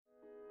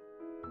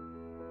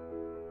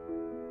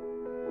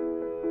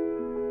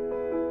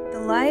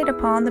Light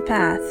Upon the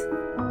Path,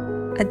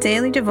 a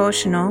daily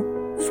devotional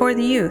for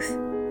the youth,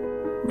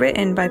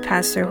 written by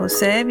Pastor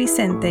Jose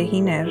Vicente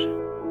Giner.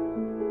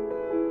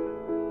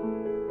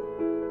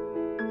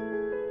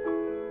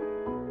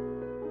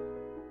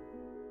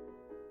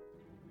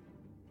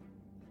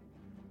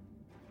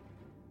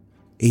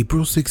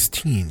 April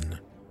 16,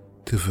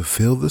 to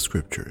fulfill the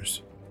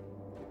scriptures.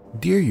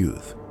 Dear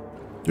youth,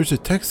 there's a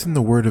text in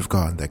the Word of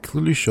God that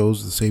clearly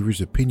shows the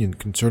Savior's opinion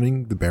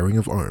concerning the bearing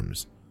of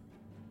arms.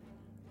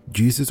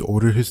 Jesus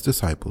ordered his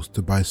disciples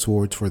to buy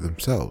swords for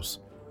themselves.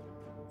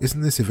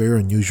 Isn't this a very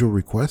unusual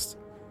request?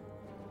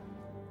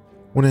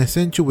 When I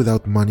sent you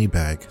without money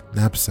bag,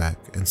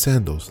 knapsack, and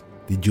sandals,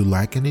 did you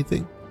lack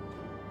anything?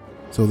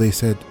 So they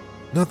said,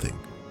 nothing.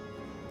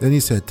 Then he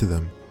said to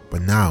them,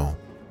 but now,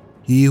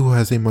 he who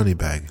has a money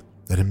bag,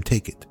 let him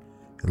take it,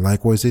 and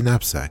likewise a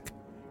knapsack,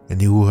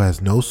 and he who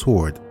has no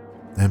sword,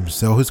 let him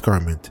sell his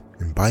garment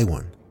and buy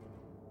one.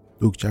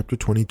 Luke chapter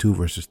 22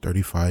 verses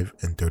 35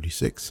 and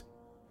 36.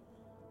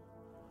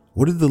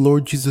 What did the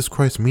Lord Jesus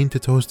Christ mean to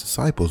tell his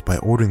disciples by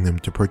ordering them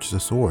to purchase a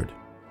sword?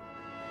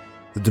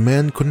 The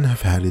demand couldn't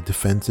have had a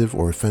defensive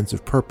or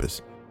offensive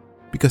purpose,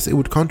 because it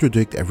would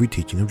contradict every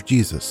teaching of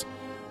Jesus.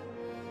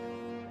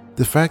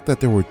 The fact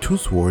that there were two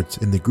swords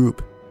in the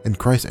group and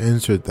Christ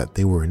answered that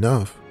they were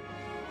enough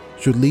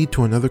should lead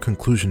to another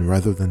conclusion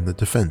rather than the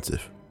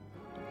defensive.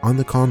 On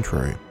the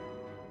contrary,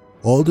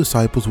 all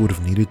disciples would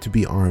have needed to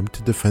be armed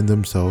to defend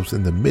themselves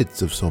in the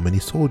midst of so many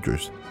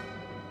soldiers.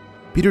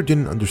 Peter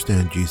didn't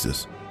understand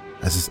Jesus,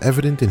 as is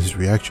evident in his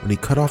reaction when he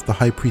cut off the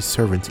high priest's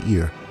servant's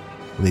ear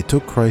when they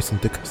took Christ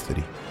into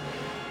custody.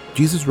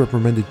 Jesus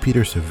reprimanded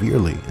Peter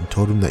severely and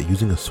told him that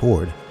using a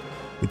sword,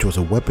 which was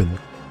a weapon,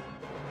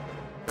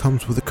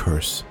 comes with a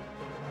curse.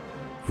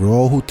 For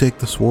all who take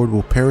the sword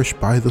will perish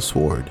by the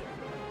sword.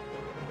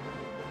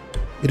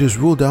 It is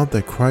ruled out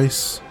that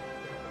Christ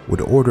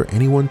would order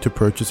anyone to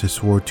purchase a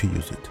sword to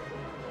use it.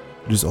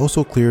 It is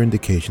also a clear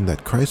indication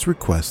that Christ's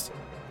request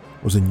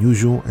was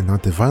unusual and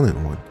not a violent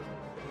one.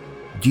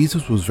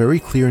 Jesus was very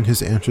clear in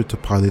his answer to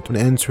Pilate when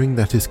answering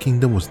that his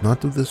kingdom was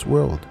not of this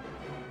world.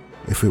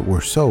 If it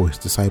were so, his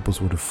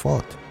disciples would have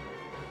fought.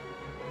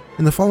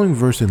 In the following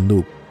verse in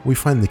Luke, we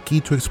find the key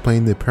to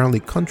explain the apparently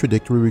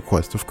contradictory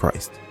request of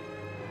Christ.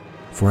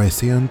 For I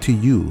say unto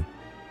you,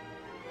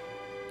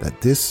 that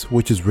this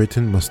which is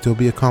written must still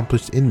be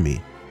accomplished in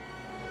me.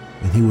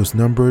 And he was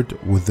numbered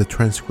with the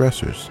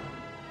transgressors.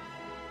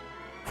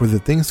 For the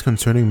things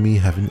concerning me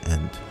have an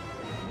end.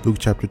 Luke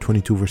chapter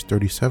 22 verse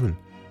 37.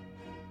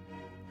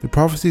 The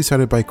prophecy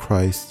cited by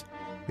Christ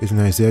is in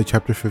Isaiah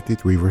chapter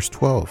 53 verse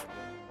 12.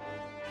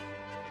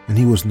 And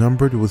he was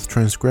numbered with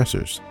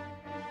transgressors.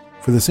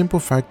 For the simple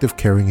fact of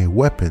carrying a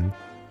weapon,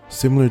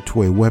 similar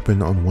to a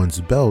weapon on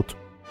one's belt,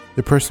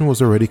 the person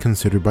was already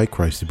considered by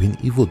Christ to be an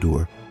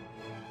evildoer.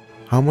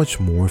 How much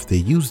more if they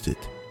used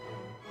it?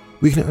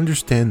 We can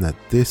understand that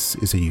this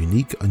is a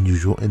unique,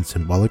 unusual, and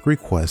symbolic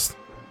request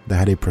that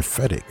had a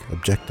prophetic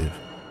objective.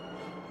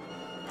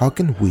 How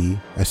can we,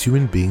 as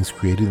human beings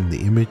created in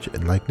the image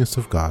and likeness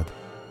of God,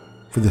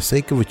 for the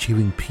sake of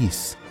achieving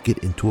peace, get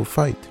into a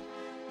fight?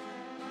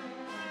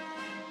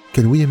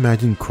 Can we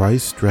imagine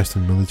Christ dressed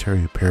in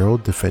military apparel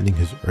defending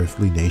his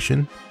earthly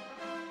nation?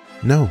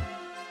 No.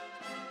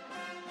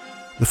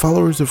 The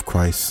followers of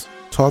Christ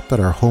taught that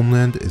our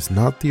homeland is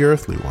not the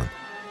earthly one,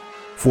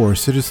 for our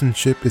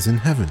citizenship is in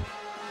heaven,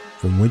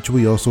 from which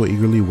we also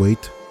eagerly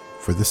wait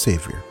for the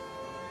Savior,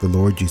 the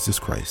Lord Jesus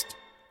Christ.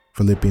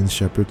 Philippians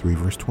chapter 3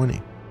 verse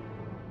 20.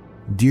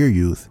 Dear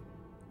youth,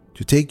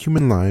 to take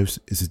human lives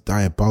is a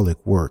diabolic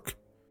work,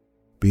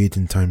 be it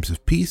in times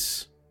of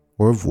peace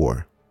or of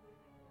war.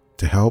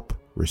 To help,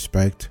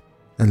 respect,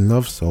 and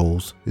love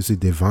souls is a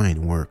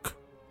divine work.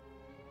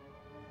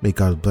 May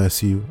God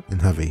bless you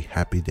and have a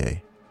happy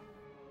day.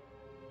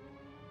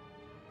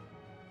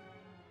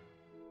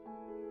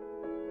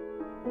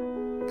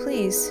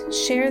 Please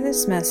share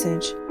this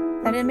message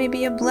that it may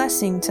be a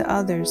blessing to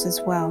others as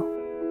well.